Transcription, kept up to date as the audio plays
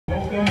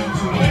Welcome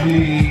to the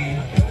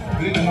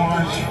Big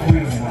March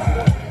Freedom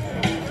Ride.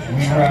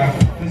 We ride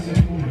for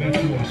physical,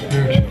 mental, and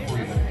spiritual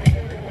freedom.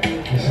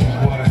 This is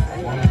what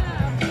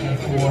Olatunji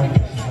stands for.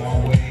 This is our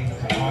way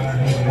to honor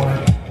his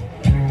work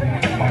through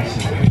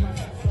bicycling.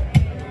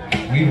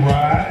 We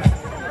ride to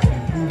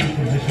improve the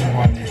condition of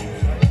our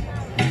neighborhoods.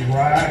 We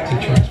ride to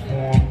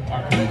transform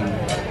our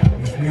community.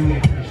 We really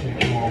appreciate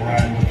you all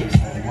riding with us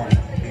on March.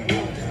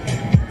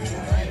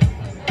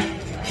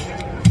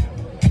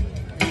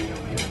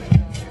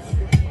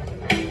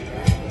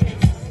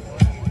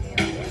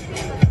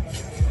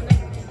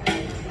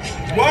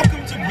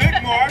 Welcome to Big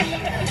March.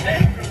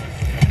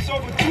 It's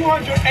over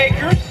 200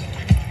 acres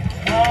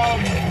of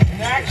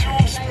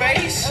natural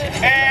space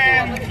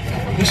and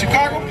the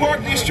Chicago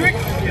Park District,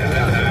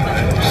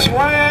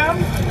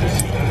 SRAM,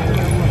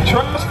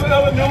 Charlottesville,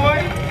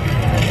 Illinois,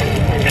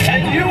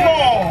 and you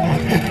all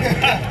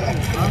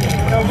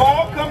have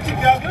all come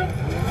together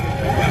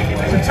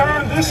to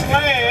turn this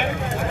land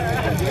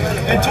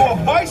into a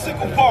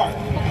bicycle park.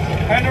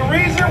 And the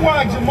reason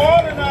why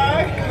Jamal and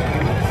I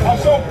are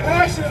so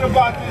passionate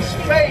about this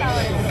space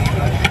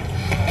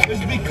is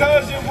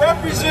because it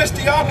represents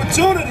the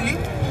opportunity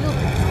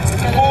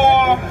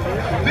for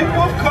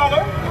people of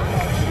color,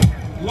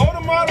 low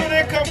to moderate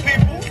income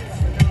people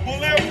who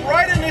live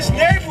right in this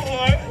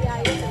neighborhood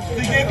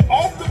to get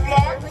off the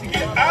block, to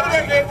get out of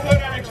their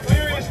neighborhood and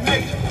experience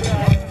nature.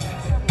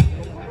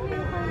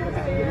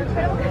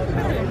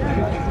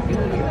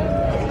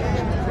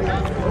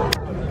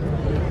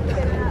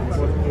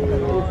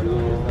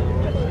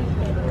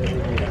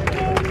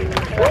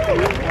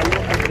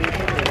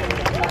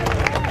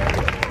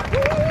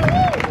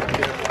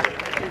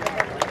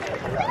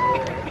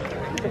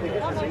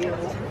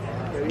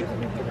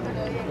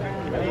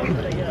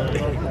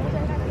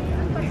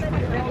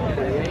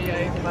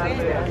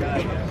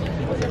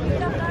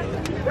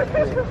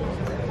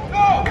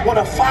 When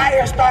a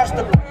fire starts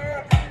to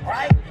burn,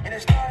 right, and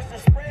it starts to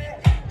spread,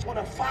 it's when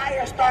a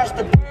fire starts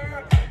to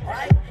burn,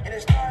 right, and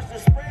it starts to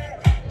spread,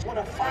 it's when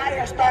a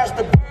fire starts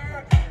to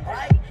burn,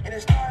 right, and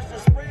it starts to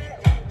spread,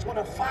 it's when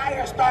a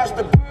fire starts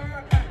to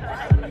burn,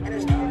 right, and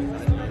it starts to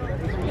spread.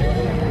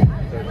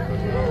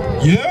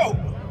 Yo!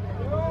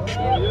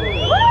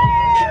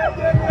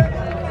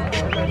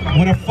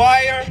 When a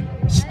fire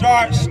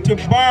starts to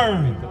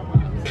burn,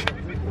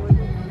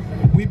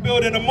 we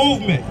building a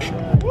movement.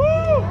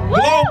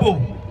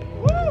 Global.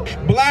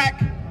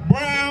 Black,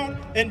 brown,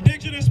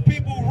 indigenous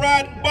people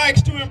riding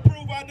bikes to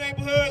improve our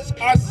neighborhoods,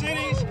 our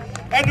cities,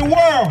 and the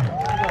world.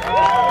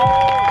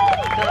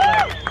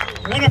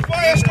 When a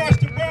fire starts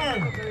to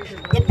burn,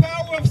 the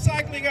power of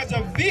cycling as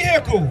a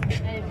vehicle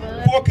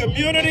for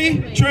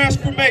community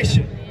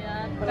transformation.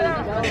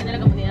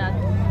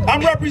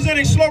 I'm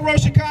representing Slow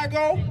Road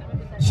Chicago.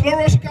 Slow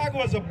Road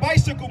Chicago is a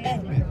bicycle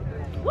movement.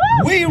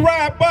 We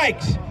ride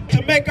bikes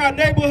to make our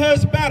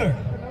neighborhoods better.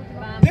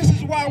 This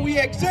is why we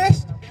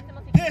exist.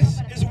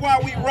 This is why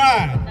we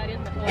ride.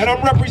 And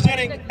I'm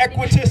representing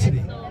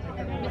Equiticity.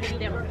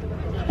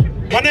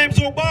 My name's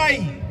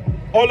Oboi,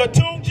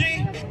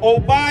 Olatunji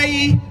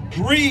Oboi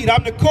Reed.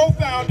 I'm the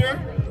co-founder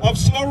of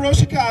Slow Road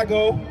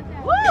Chicago,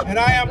 and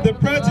I am the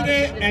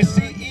president and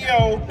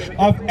CEO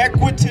of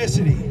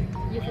Equiticity.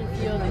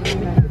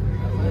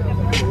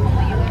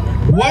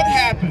 What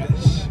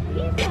happens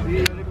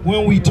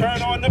when we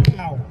turn on the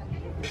power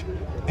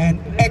and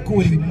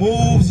equity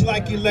moves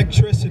like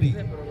electricity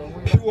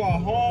through our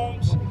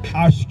homes,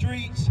 our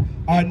streets,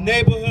 our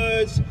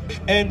neighborhoods,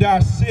 and our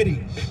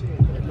cities?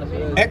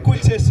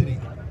 Equiticity.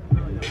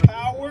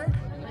 Power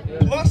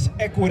plus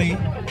equity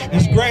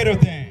is greater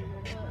than.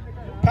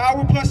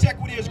 Power plus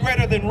equity is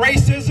greater than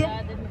racism.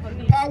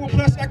 Power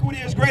plus equity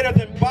is greater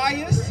than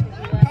bias.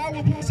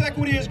 Power plus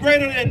equity is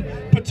greater than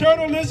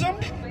paternalism.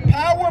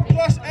 Power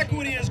plus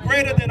equity is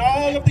greater than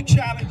all of the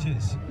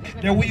challenges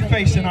that we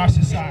face in our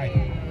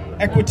society.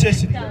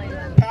 Equiticity.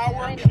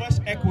 Power plus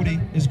equity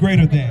is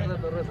greater than.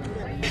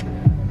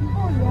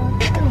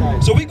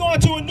 So we're going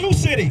to a new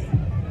city.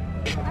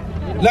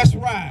 Let's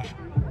ride.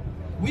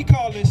 We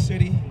call this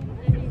city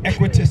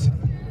Equiticity.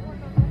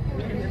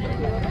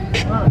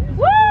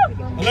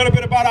 A little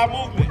bit about our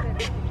movement.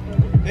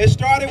 It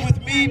started with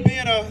me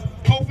being a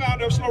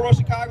co-founder of Slow Road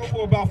Chicago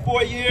for about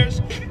 4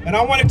 years, and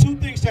I wanted two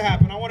things to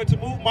happen. I wanted to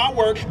move my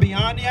work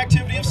beyond the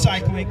activity of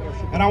cycling,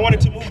 and I wanted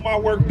to move my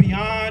work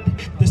beyond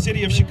the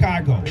city of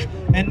Chicago.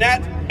 And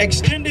that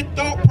extended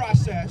thought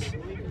process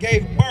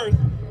gave birth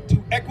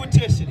to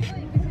Equiticity.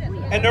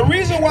 And the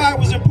reason why it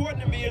was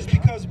important to me is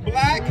because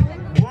black,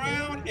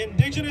 brown,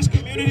 indigenous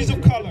communities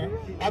of color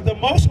are the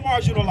most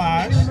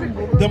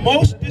marginalized, the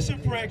most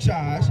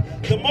disenfranchised,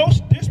 the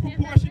most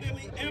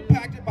disproportionately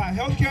impacted by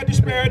healthcare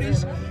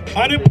disparities,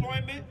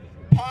 unemployment,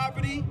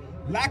 poverty,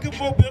 lack of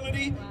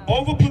mobility,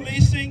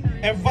 over-policing,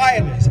 and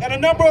violence, and a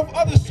number of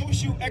other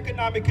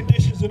socioeconomic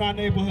conditions in our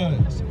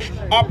neighborhoods.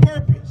 Our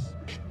purpose: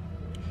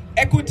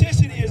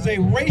 Equiticity is a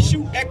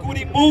racial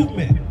equity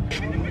movement,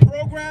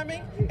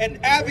 programming and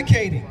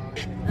advocating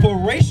for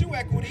racial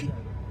equity,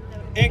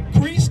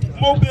 increased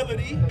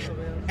mobility,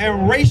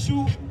 and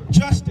racial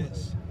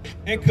justice.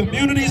 and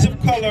communities of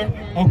color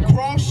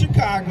across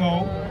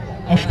Chicago,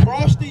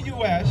 across the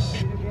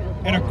U.S.,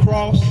 and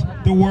across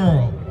the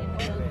world.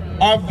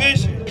 Our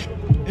vision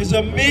is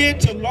a mid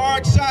to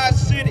large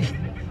size city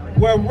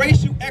where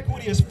racial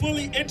equity is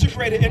fully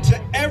integrated into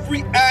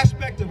every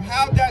aspect of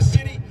how that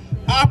city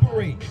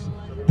operates.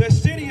 The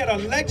city at a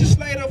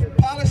legislative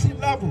policy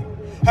level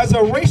has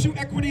a racial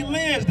equity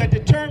lens that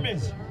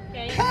determines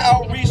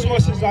how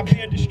resources are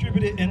being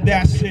distributed in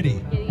that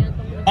city.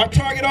 Our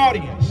target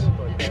audience,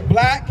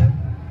 Black,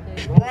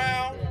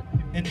 brown,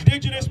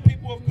 indigenous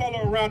people of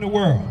color around the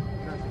world.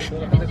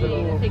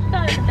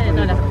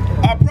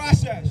 Our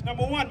process,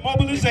 number 1,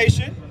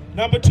 mobilization.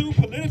 Number 2,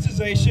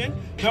 politicization.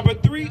 Number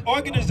 3,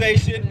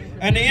 organization.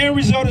 And the end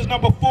result is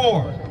number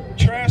 4,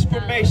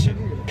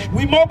 transformation.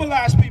 We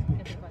mobilize people.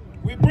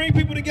 We bring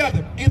people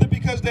together, either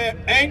because they're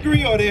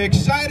angry or they're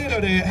excited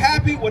or they're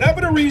happy, whatever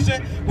the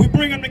reason, we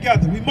bring them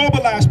together. We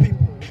mobilize people.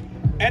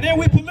 And then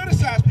we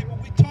politicize people.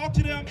 We talk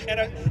to them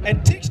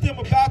and teach them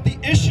about the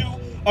issue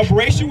of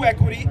racial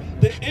equity,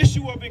 the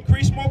issue of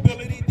increased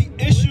mobility, the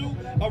issue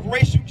of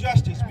racial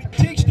justice. We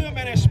teach them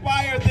and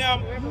inspire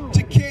them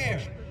to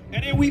care.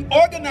 And then we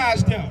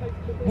organize them.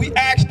 We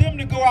ask them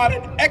to go out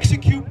and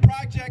execute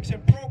projects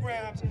and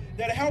programs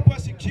that help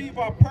us achieve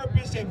our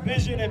purpose and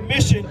vision and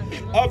mission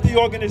of the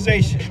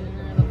organization.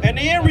 And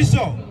the end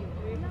result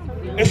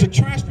is a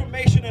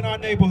transformation in our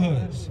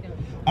neighborhoods.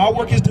 Our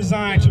work is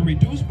designed to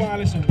reduce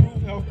violence,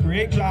 improve health,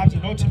 create jobs,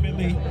 and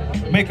ultimately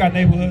make our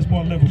neighborhoods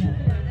more livable.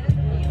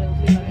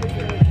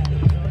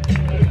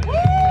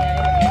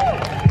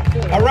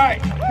 All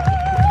right.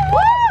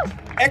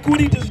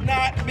 Equity does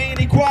not mean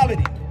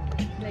equality.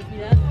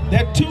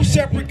 They're two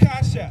separate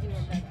concepts.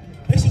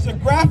 This is a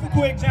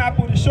graphical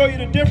example to show you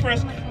the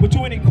difference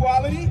between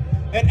equality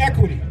and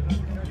equity.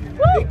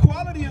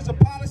 Equality is a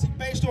policy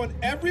based on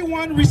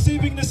everyone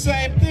receiving the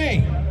same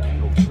thing.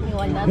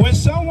 When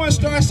someone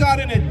starts out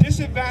in a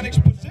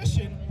disadvantaged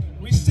position,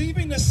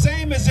 receiving the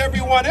same as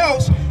everyone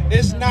else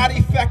is not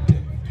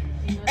effective.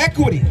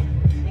 Equity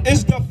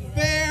is the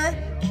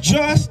fair,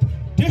 just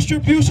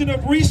distribution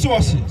of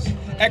resources,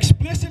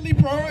 explicitly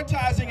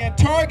prioritizing and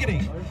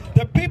targeting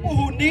the people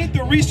who need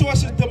the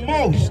resources the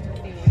most,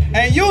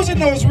 and using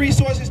those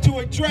resources to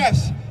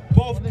address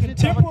both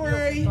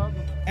contemporary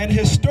and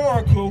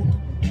historical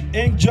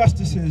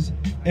injustices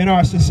in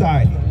our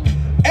society.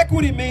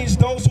 Equity means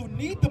those who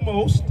need the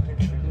most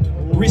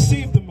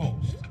receive the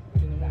most.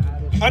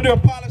 Under a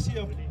policy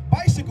of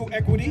bicycle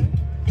equity,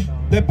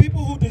 the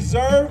people who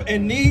deserve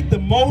and need the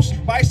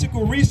most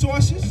bicycle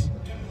resources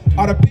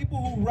are the people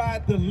who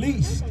ride the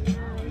least.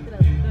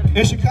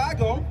 In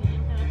Chicago,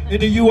 in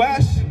the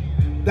U.S.,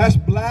 that's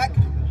Black,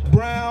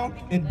 brown,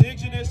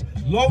 indigenous,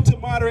 low to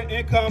moderate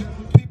income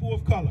people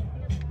of color.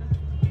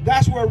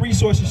 That's where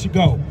resources should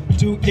go,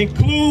 to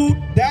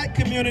include that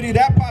community,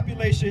 that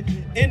population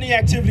in the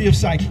activity of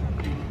cycling.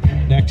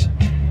 Next.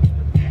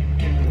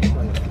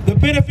 The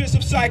benefits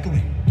of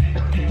cycling.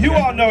 You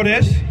all know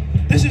this.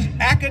 This is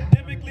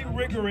academically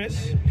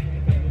rigorous,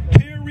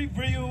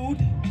 peer-reviewed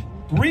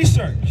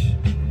research.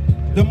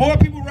 The more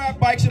people ride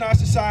bikes in our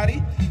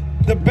society,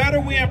 the better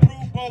we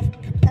improve both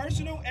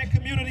personal and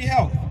community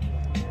health.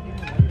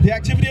 The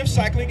activity of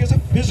cycling is a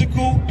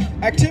physical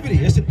activity.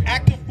 It's an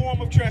active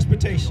form of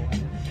transportation.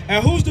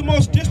 And who's the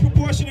most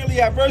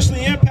disproportionately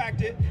adversely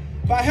impacted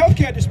by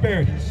healthcare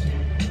disparities?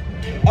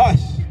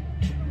 Us.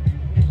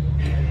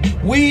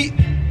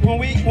 When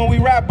we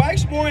ride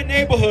bikes more in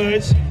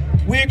neighborhoods,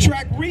 we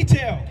attract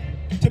retail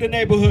to the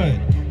neighborhood.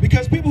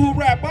 Because people who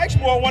ride bikes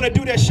more want to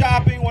do their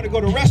shopping, want to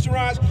go to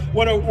restaurants,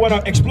 want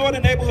to explore the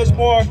neighborhoods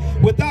more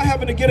without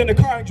having to get in the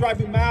car and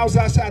driving miles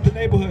outside the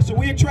neighborhood. So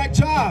we attract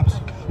jobs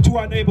to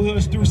our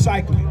neighborhoods through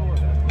cycling.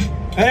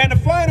 And then the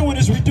final one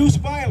is reduce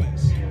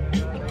violence.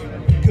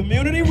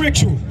 Community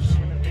rituals,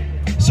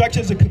 such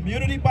as a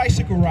community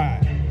bicycle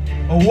ride,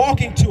 a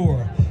walking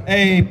tour,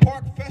 a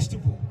park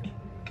festival,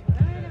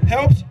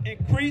 helps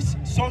increase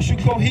social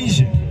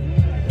cohesion.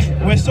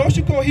 When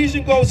social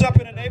cohesion goes up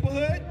in a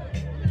neighborhood,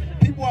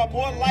 people are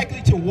more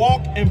likely to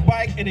walk and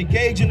bike and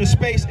engage in the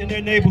space in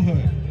their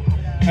neighborhood.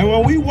 And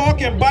when we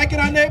walk and bike in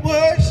our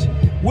neighborhoods,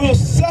 we'll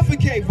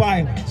suffocate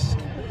violence.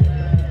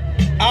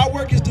 Our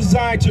work is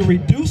designed to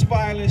reduce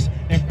violence,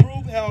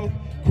 improve health,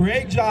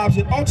 create jobs,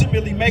 and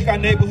ultimately make our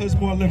neighborhoods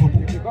more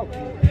livable.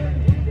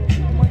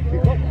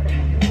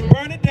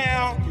 Burn it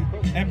down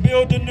and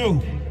build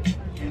anew.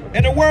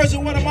 In the words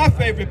of one of my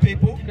favorite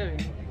people,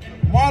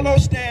 Marlo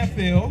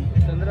Stanfield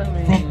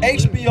from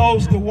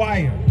HBO's The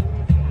Wire,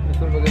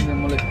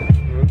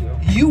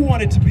 you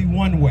want it to be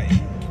one way,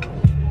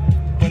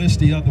 but it's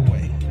the other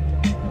way.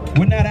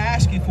 We're not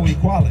asking for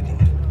equality.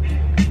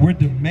 We're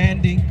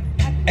demanding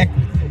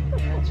equity.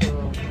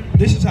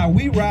 This is how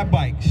we ride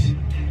bikes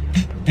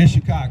in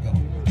Chicago.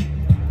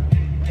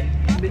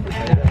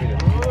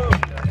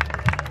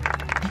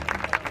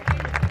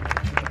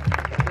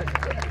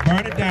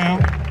 Burn it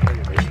down.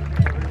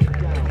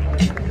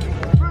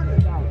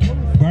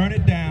 Burn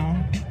it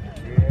down.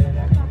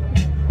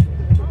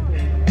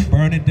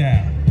 Burn it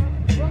down.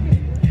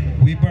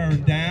 We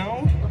burn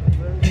down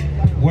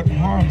what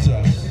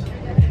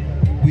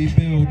we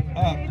build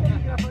up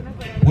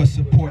what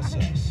supports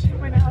us.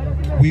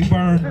 We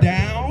burn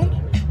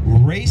down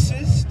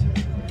racist,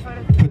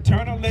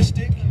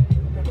 paternalistic,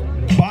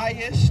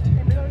 biased,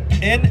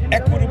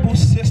 inequitable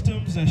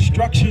systems and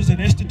structures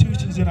and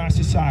institutions in our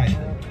society.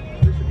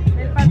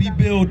 We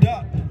build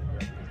up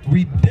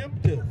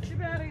redemptive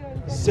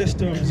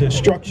systems and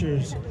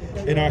structures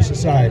in our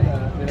society.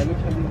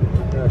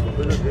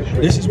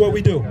 This is what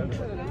we do.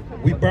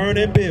 We burn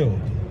and build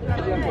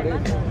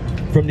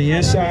from the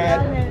inside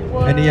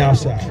and the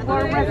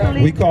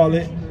outside. We call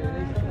it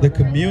the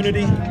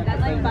community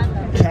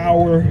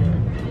power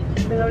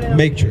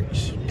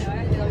matrix.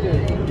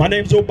 My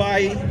name's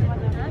Oboi,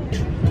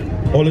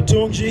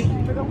 Olatunji,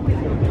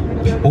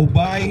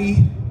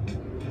 Oboi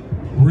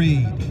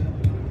Reed.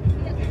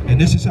 And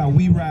this is how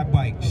we ride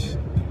bikes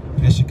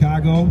in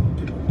Chicago,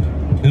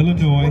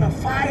 Illinois,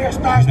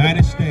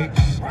 United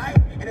States,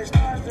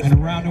 and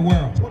around the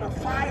world.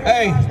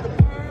 Hey,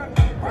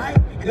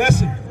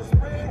 listen.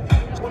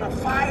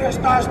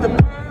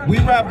 We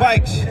ride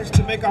bikes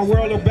to make our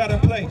world a better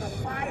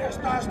place.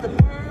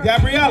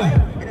 Gabriella,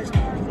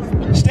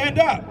 stand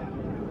up.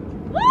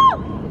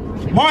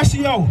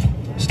 Marcio,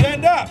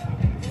 stand up.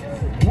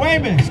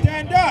 Wayman,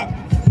 stand up.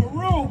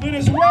 Peru,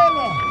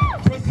 Venezuela,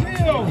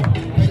 Brazil,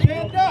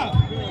 stand up.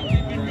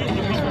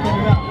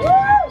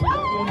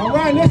 All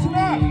right, listen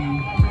up.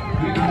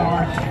 We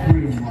march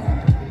freedom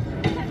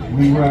ride.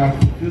 We ride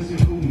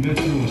physical,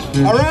 mental, and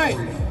spiritual. All right.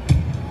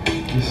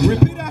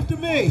 Repeat after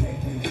me.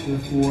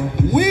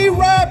 We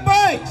ride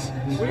bikes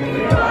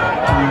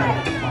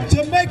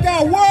to make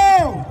our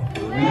world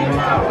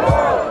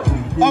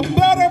a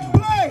better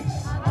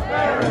place.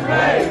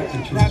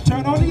 Now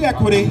turn on the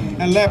equity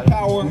and let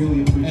power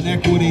and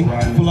equity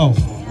flow.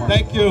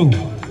 Thank you.